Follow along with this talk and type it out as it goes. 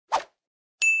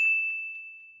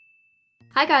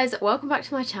Hi guys, welcome back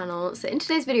to my channel. So in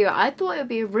today's video I thought it would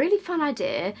be a really fun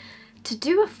idea to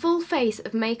do a full face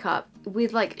of makeup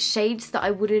with like shades that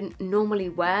I wouldn't normally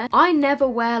wear. I never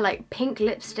wear like pink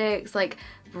lipsticks, like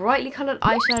brightly coloured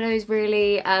eyeshadows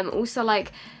really, also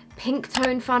like pink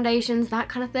toned foundations, that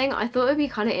kind of thing. I thought it would be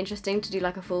kind of interesting to do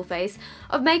like a full face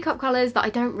of makeup colours that I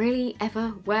don't really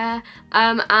ever wear,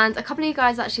 and a couple of you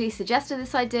guys actually suggested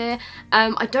this idea.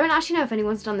 I don't actually know if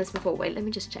anyone's done this before. Wait, let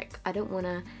me just check. I don't want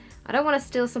to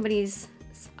steal somebody's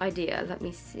idea. Let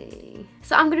me see.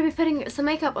 So I'm going to be putting some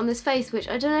makeup on this face, which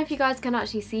I don't know if you guys can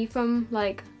actually see from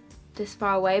like this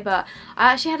far away, but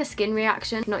I actually had a skin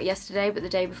reaction, not yesterday but the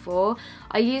day before.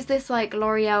 I used this like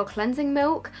L'Oreal cleansing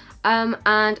milk,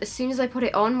 and as soon as I put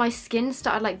it on my skin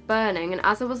started like burning, and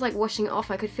as I was like washing it off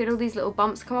I could feel all these little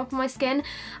bumps come up on my skin,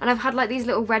 and I've had like these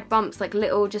little red bumps, like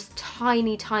little just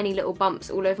tiny little bumps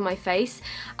all over my face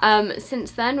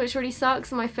since then, which really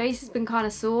sucks, and my face has been kind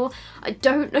of sore. I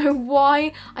don't know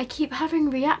why I keep having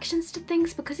reactions to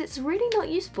things, because it's really not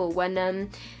useful when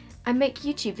I make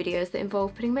YouTube videos that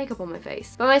involve putting makeup on my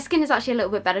face. But my skin is actually a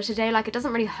little bit better today, like it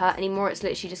doesn't really hurt anymore, it's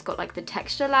literally just got like the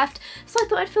texture left. So I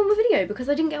thought I'd film a video because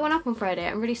I didn't get one up on Friday.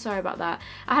 I'm really sorry about that.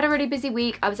 I had a really busy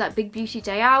week. I was at Big Beauty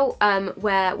Day Out,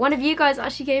 where one of you guys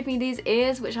actually gave me these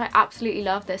ears, which I absolutely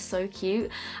love. They're so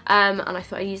cute, and I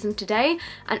thought I'd use them today.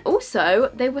 And also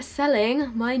they were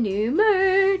selling my new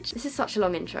merch. This is such a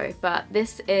long intro, but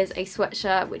this is a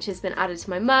sweatshirt which has been added to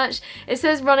my merch. It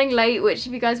says running late, which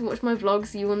if you guys watch my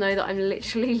vlogs you will know that I'm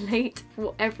literally late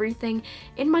for everything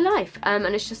in my life, and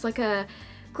it's just like a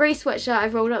grey sweatshirt.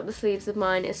 I've rolled up the sleeves of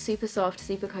mine. It's super soft,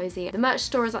 super cozy. The merch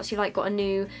store has actually like got a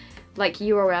new like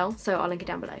URL, so I'll link it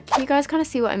down below. You guys kind of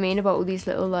see what I mean about all these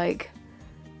little like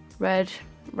red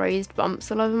raised bumps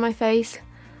all over my face.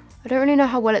 I don't really know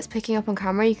how well it's picking up on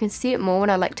camera. You can see it more when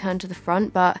I like turn to the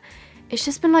front, but it's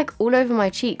just been like all over my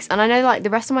cheeks, and I know like the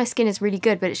rest of my skin is really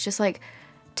good, but it's just like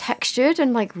textured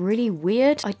and like really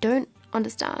weird. I don't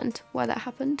understand why that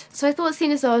happened. So I thought,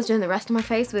 seeing as though I was doing the rest of my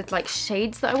face with like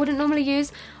shades that I wouldn't normally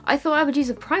use, I thought I would use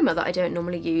a primer that I don't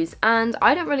normally use, and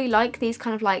I don't really like these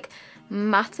kind of like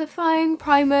mattifying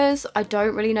primers. I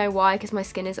don't really know why, because my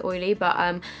skin is oily, but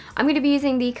I'm going to be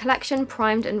using the Collection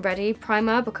Primed and Ready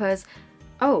primer because,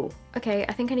 oh, okay,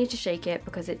 I think I need to shake it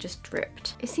because it just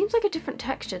dripped. It seems like a different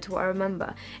texture to what I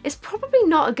remember. It's probably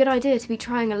not a good idea to be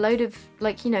trying a load of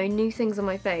like, you know, new things on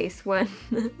my face when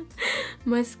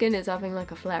my skin is having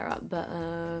like a flare-up, but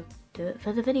do it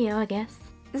for the video, I guess.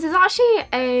 This is actually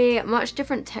a much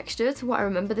different texture to what I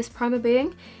remember this primer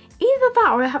being. Either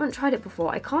that or I haven't tried it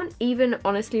before. I can't even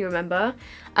honestly remember.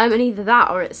 And either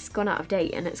that or it's gone out of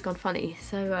date and it's gone funny.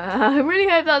 So I really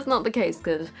hope that's not the case,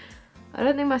 because I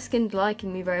don't think my skin's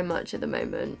liking me very much at the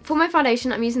moment. For my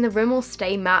foundation, I'm using the Rimmel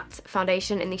Stay Matte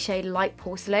foundation in the shade Light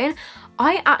Porcelain.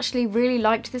 I actually really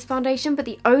liked this foundation, but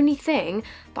the only thing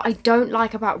that I don't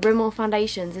like about Rimmel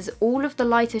foundations is all of the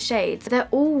lighter shades. They're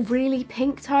all really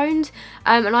pink toned,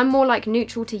 and I'm more like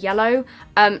neutral to yellow,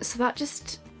 so that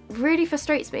just really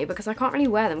frustrates me because I can't really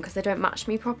wear them because they don't match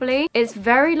me properly. It's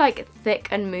very like thick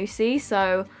and moussey,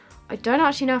 so I don't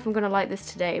actually know if I'm gonna like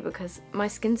this today because my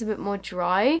skin's a bit more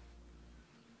dry.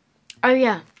 Oh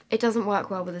yeah, it doesn't work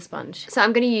well with a sponge. So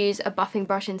I'm going to use a buffing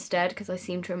brush instead because I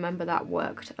seem to remember that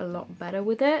worked a lot better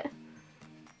with it.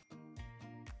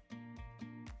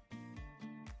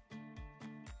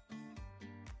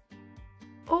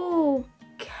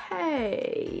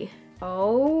 Okay.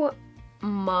 Oh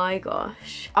my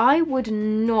gosh. I would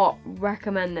not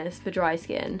recommend this for dry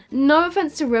skin. No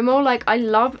offense to Rimmel, like I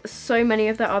love so many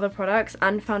of their other products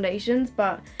and foundations,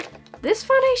 but this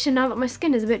foundation, now that my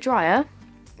skin is a bit drier,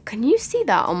 can you see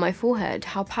that on my forehead?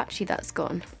 How patchy that's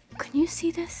gone. Can you see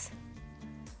this?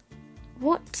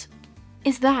 What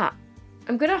is that?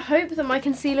 I'm gonna hope that my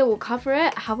concealer will cover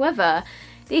it. However,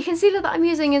 the concealer that I'm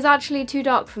using is actually too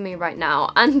dark for me right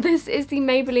now, and this is the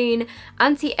Maybelline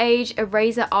Anti-Age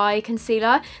Eraser Eye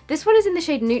Concealer. This one is in the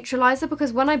shade Neutralizer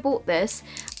because when I bought this,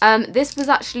 this was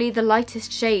actually the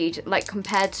lightest shade like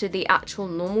compared to the actual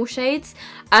normal shades,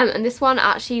 and this one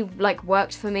actually like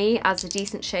worked for me as a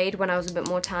decent shade when I was a bit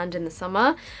more tanned in the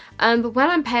summer, but when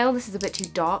I'm pale this is a bit too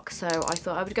dark, so I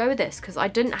thought I would go with this because I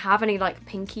didn't have any like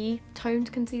pinky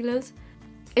toned concealers.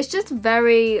 It's just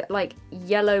very like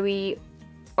yellowy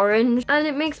orange, and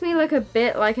it makes me look a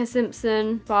bit like a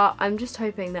Simpson, but I'm just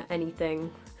hoping that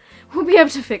anything will be able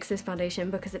to fix this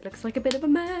foundation because it looks like a bit of a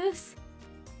mess.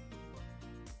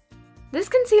 This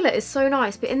concealer is so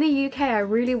nice, but in the UK I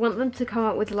really want them to come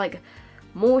out with like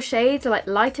more shades, or like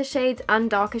lighter shades and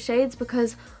darker shades,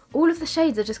 because all of the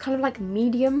shades are just kind of like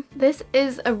medium. This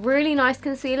is a really nice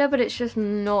concealer, but it's just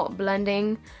not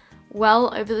blending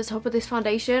well over the top of this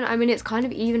foundation. I mean, it's kind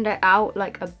of evened it out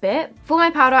like a bit. For my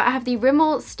powder, I have the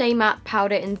Rimmel Stay Matte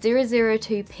powder in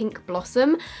 002 Pink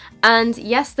Blossom. And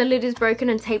yes, the lid is broken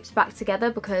and taped back together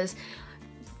because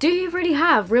do you really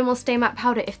have Rimmel Stay Matte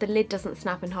powder if the lid doesn't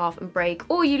snap in half and break,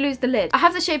 or you lose the lid? I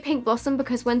have the shade Pink Blossom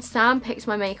because when Sam picked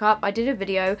my makeup, I did a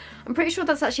video. I'm pretty sure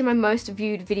that's actually my most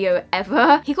viewed video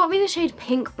ever. He got me the shade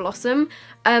Pink Blossom.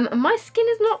 My skin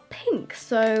is not pink,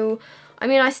 so I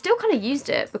mean, I still kind of used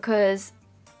it because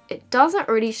it doesn't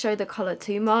really show the colour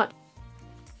too much.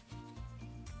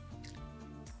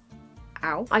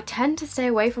 Ow. I tend to stay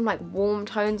away from like warm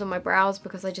tones on my brows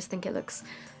because I just think it looks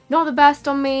not the best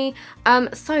on me.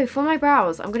 So for my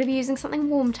brows, I'm going to be using something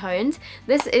warm toned.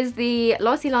 This is the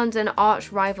Lottie London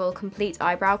Arch Rival Complete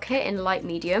Eyebrow Kit in light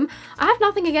medium. I have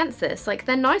nothing against this. Like,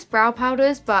 they're nice brow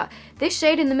powders, but this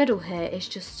shade in the middle here is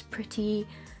just pretty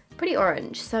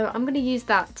orange, so I'm going to use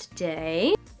that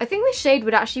today. I think this shade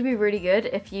would actually be really good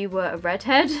if you were a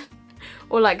redhead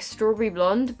or like strawberry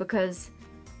blonde because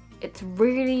it's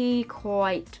really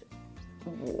quite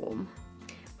warm.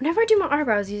 Whenever I do my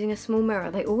eyebrows using a small mirror,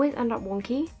 they always end up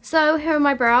wonky. So here are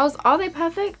my brows. Are they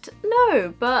perfect?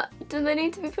 No, but do they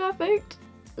need to be perfect?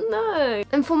 No.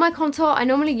 And for my contour, I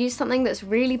normally use something that's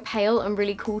really pale and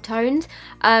really cool toned.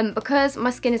 Because my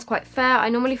skin is quite fair, I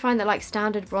normally find that like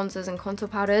standard bronzers and contour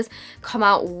powders come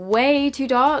out way too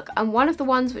dark. And one of the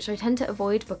ones which I tend to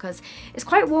avoid because it's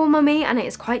quite warm on me and it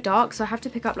is quite dark, so I have to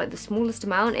pick up like the smallest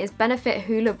amount, is Benefit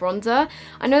Hoola Bronzer.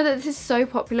 I know that this is so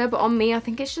popular, but on me I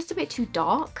think it's just a bit too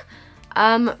dark.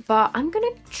 But I'm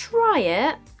gonna try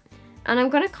it. And I'm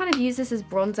gonna kind of use this as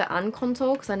bronzer and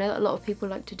contour because I know that a lot of people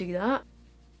like to do that.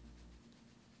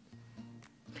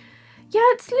 Yeah,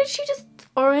 it's literally just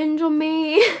orange on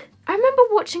me. I remember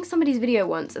watching somebody's video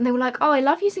once and they were like, oh, I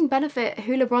love using Benefit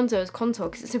Hoola Bronzer as contour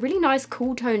because it's a really nice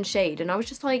cool tone shade. And I was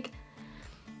just like,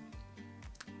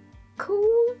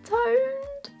 cool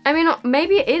toned? I mean,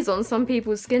 maybe it is on some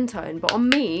people's skin tone, but on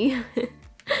me,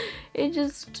 it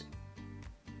just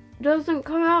doesn't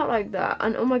come out like that.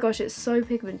 And oh my gosh, it's so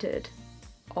pigmented.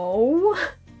 Oh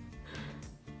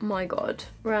my god.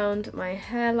 Around my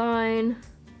hairline.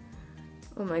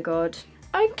 Oh my god.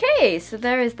 Okay, so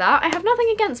there is that. I have nothing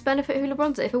against Benefit Hoola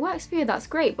Bronzer. If it works for you, that's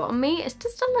great. But on me, it's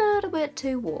just a little bit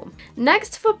too warm.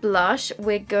 Next for blush,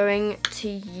 we're going to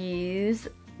use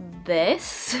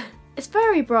this. It's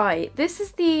very bright. This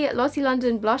is the Lottie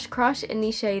London Blush Crush in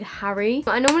the shade Harry.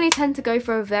 I normally tend to go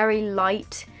for a very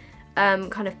light,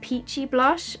 kind of peachy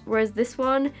blush, whereas this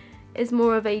one is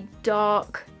more of a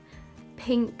dark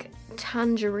pink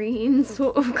tangerine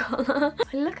sort of colour.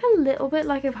 I look a little bit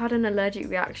like I've had an allergic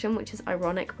reaction, which is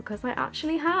ironic because I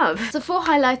actually have. So for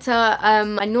highlighter,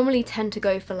 I normally tend to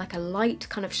go for like a light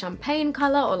kind of champagne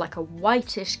colour or like a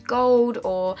whitish gold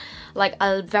or like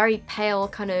a very pale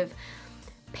kind of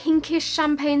pinkish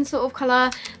champagne sort of colour.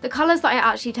 The colours that I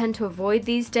actually tend to avoid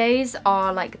these days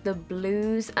are like the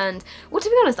blues and, well, to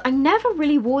be honest, I never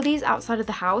really wore these outside of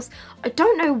the house. I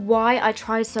don't know why I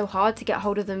tried so hard to get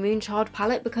hold of the Moonchild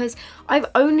palette because I've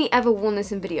only ever worn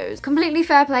this in videos. Completely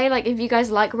fair play, like if you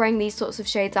guys like wearing these sorts of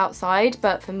shades outside,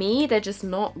 but for me, they're just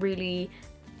not really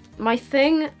my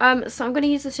thing. So I'm going to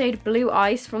use the shade Blue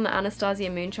Ice from the Anastasia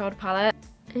Moonchild palette.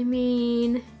 I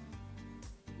mean,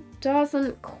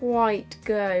 doesn't quite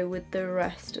go with the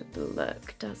rest of the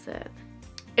look, does it?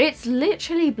 It's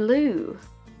literally blue.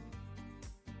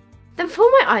 Then for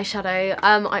my eyeshadow,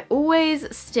 I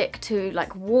always stick to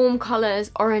like warm colours,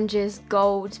 oranges,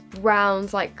 golds,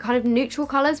 browns, like kind of neutral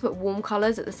colours but warm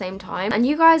colours at the same time. And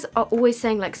you guys are always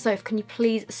saying like, Soph, can you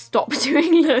please stop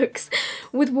doing looks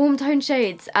with warm tone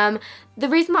shades? The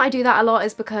reason that I do that a lot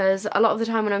is because a lot of the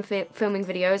time when I'm filming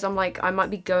videos, I'm like, I might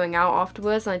be going out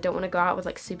afterwards and I don't want to go out with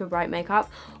like super bright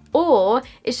makeup. Or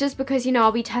it's just because, you know,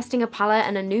 I'll be testing a palette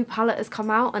and a new palette has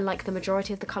come out and like the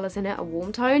majority of the colours in it are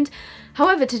warm toned.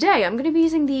 However, today I'm going to be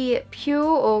using the Pure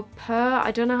or Pur,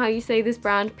 I don't know how you say this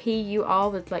brand, P-U-R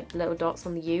with like little dots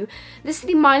on the U. This is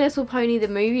the My Little Pony the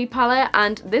movie palette,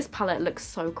 and this palette looks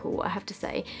so cool, I have to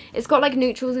say. It's got like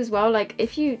neutrals as well. Like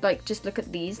if you like just look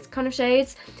at these kind of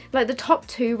shades, like the top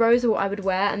 2 rows are what I would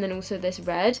wear, and then also this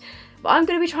red. But I'm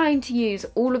going to be trying to use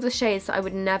all of the shades that I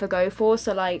would never go for,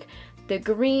 so like the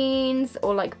greens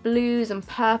or like blues and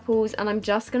purples, and I'm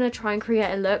just going to try and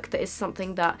create a look that is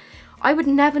something that I would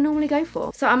never normally go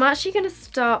for. So I'm actually going to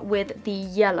start with the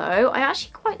yellow. I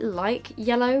actually quite like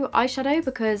yellow eyeshadow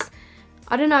because,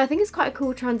 I don't know, I think it's quite a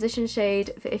cool transition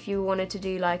shade for if you wanted to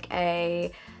do like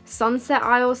a sunset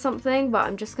eye or something, but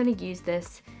I'm just going to use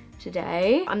this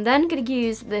today. I'm then going to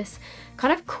use this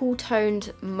kind of cool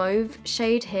toned mauve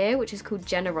shade here, which is called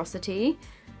Generosity.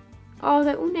 Oh,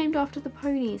 they're all named after the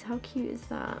ponies. How cute is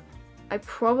that? I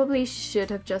probably should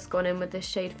have just gone in with this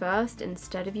shade first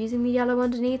instead of using the yellow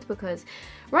underneath, because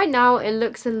right now it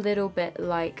looks a little bit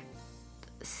like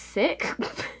sick.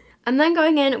 And then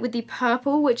going in with the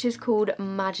purple, which is called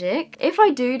Magic. If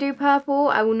I do purple,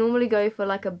 I will normally go for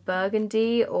like a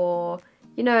burgundy or,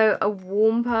 you know, a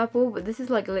warm purple, but this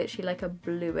is like literally like a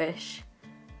bluish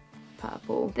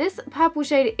purple. This purple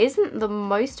shade isn't the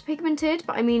most pigmented,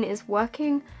 but I mean it's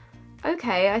working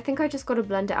okay. I think I just got to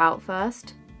blend it out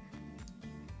first.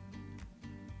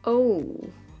 Oh,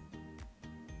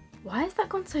 why has that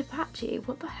gone so patchy?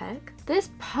 What the heck?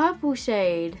 This purple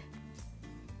shade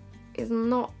is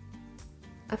not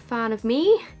a fan of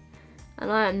me,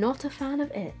 and I am not a fan of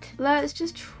it. Let's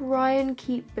just try and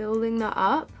keep building that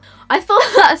up. I thought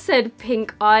that said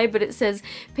pink eye, but it says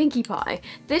pinkie pie.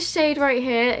 This shade right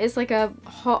here is like a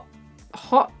hot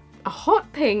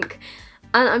pink,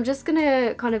 and I'm just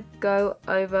gonna kind of go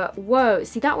over. Whoa,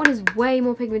 see, that one is way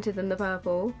more pigmented than the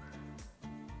purple.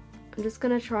 I'm just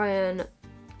gonna try and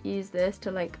use this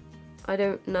to like, I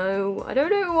don't know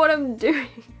what I'm doing.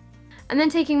 And then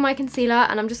taking my concealer,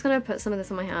 and I'm just gonna put some of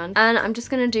this on my hand, and I'm just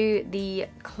gonna do the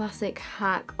classic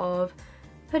hack of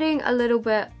putting a little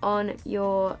bit on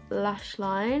your lash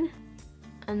line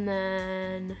and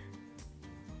then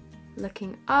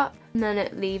looking up, and then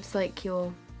it leaves like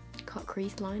your cut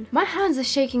crease line. My hands are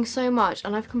shaking so much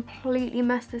and I've completely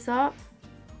messed this up.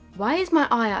 Why is my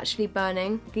eye actually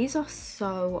burning? These are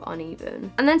so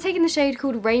uneven. And then taking the shade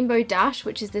called Rainbow Dash,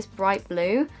 which is this bright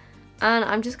blue, and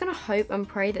I'm just gonna hope and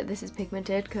pray that this is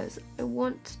pigmented because I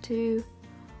want to.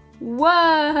 Whoa!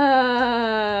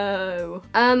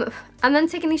 And then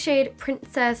taking the shade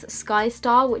Princess Sky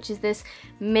Star, which is this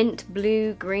mint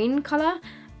blue green colour.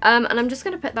 And I'm just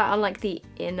gonna put that on like the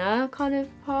inner kind of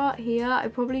part here. I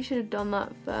probably should have done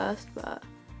that first, but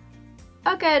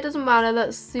okay, it doesn't matter,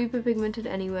 that's super pigmented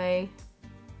anyway.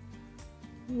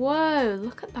 Whoa,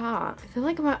 look at that. I feel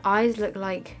like my eyes look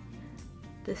like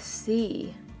the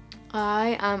sea.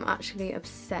 I am actually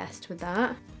obsessed with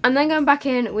that. And then going back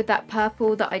in with that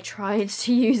purple that I tried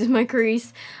to use in my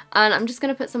crease, and I'm just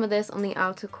gonna put some of this on the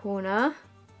outer corner.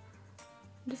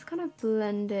 I'm just gonna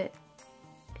blend it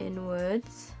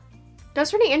inwards.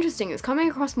 That's really interesting. It's coming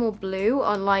across more blue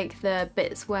on like the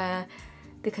bits where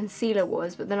the concealer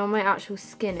was, but then on my actual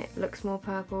skin it looks more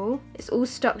purple. It's all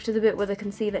stuck to the bit where the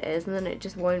concealer is, and then it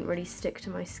just won't really stick to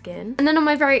my skin. And then on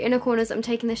my very inner corners I'm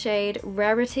taking the shade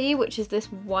Rarity, which is this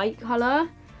white colour.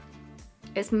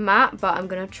 It's matte, but I'm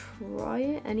gonna try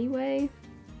it anyway.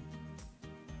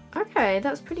 Okay,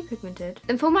 that's pretty pigmented.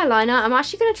 And for my liner, I'm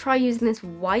actually gonna try using this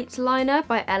white liner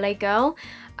by LA Girl.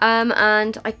 And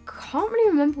I can't really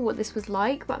remember what this was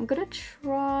like, but I'm gonna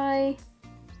try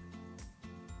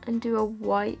and do a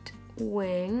white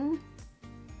wing.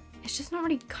 It's just not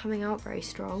really coming out very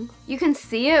strong. You can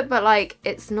see it, but like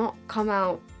it's not come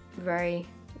out very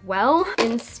well.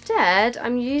 Instead,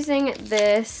 I'm using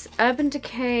this Urban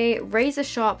Decay Razor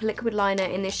Sharp liquid liner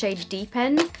in the shade Deep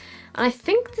End. And I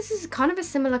think this is kind of a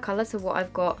similar colour to what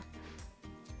I've got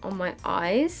on my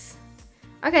eyes.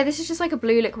 Okay, this is just like a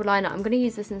blue liquid liner. I'm going to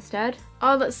use this instead.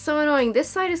 Oh, that's so annoying. This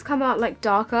side has come out like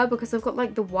darker because I've got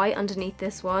like the white underneath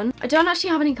this one. I don't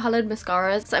actually have any coloured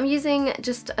mascaras, so I'm using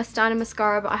just a standard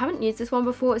mascara, but I haven't used this one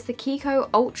before. It's the Kiko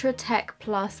Ultra Tech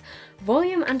Plus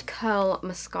Volume and Curl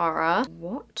Mascara.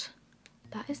 What?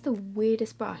 That is the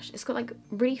weirdest brush. It's got like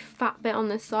really fat bit on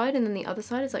this side, and then the other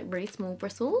side is like really small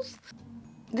bristles.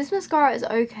 This mascara is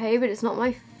okay, but it's not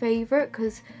my favourite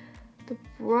because the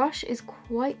brush is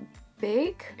quite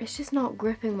big. It's just not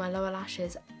gripping my lower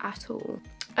lashes at all.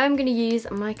 I'm going to use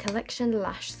my Collection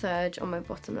Lash Surge on my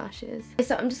bottom lashes.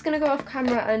 So I'm just going to go off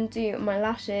camera and do my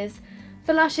lashes.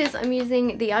 For lashes, I'm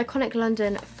using the Iconic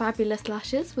London Fabulous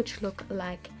Lashes, which look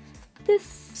like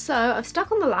this. So I've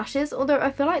stuck on the lashes, although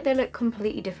I feel like they look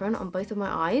completely different on both of my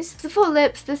eyes. So for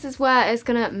lips, this is where it's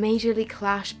going to majorly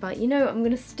clash, but you know, I'm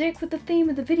going to stick with the theme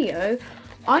of the video.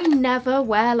 I never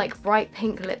wear like bright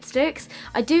pink lipsticks.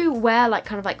 I do wear like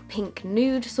kind of like pink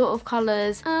nude sort of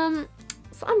colours. So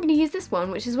I'm going to use this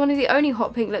one, which is one of the only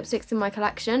hot pink lipsticks in my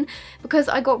collection because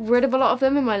I got rid of a lot of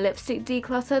them in my lipstick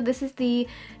declutter. This is the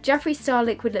Jeffree Star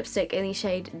liquid lipstick in the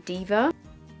shade Diva.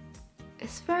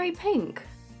 It's very pink.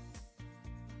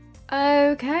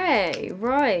 Okay,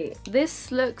 right.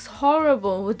 This looks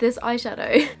horrible with this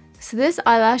eyeshadow. So this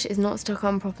eyelash is not stuck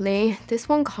on properly. This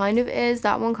one kind of is,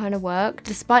 that one kind of worked.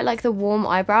 Despite like the warm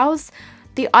eyebrows,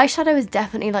 The eyeshadow is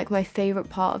definitely like my favourite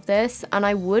part of this, and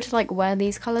I would like wear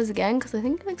these colours again because I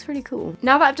think it looks really cool.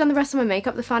 Now that I've done the rest of my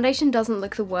makeup, the foundation doesn't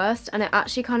look the worst, and it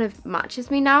actually kind of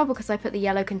matches me now because I put the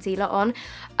yellow concealer on.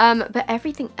 But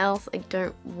everything else I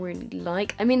don't really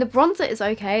like. I mean, the bronzer is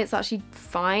okay, it's actually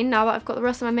fine now that I've got the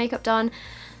rest of my makeup done.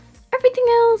 Everything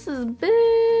else is a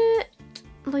bit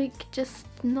like just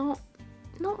not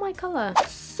my colour.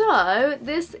 So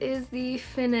this is the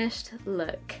finished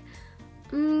look.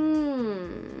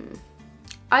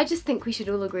 I just think we should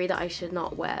all agree that I should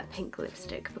not wear pink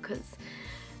lipstick because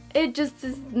it just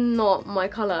is not my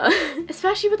colour.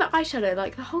 Especially with the eyeshadow,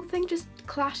 like the whole thing just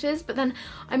clashes. But then,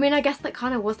 I mean, I guess that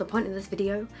kind of was the point of this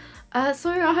video.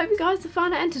 So I hope you guys have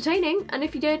found it entertaining, and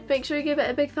if you did, make sure you give it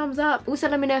a big thumbs up. Also,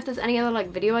 let me know if there's any other like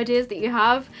video ideas that you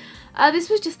have. This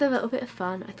was just a little bit of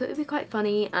fun. I thought it'd be quite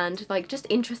funny and like just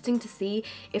interesting to see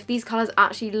if these colours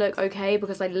actually look okay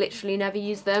because I literally never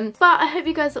use them. But I hope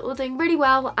you guys are all doing really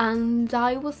well, and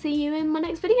I will see you in my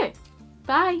next video.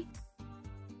 Bye!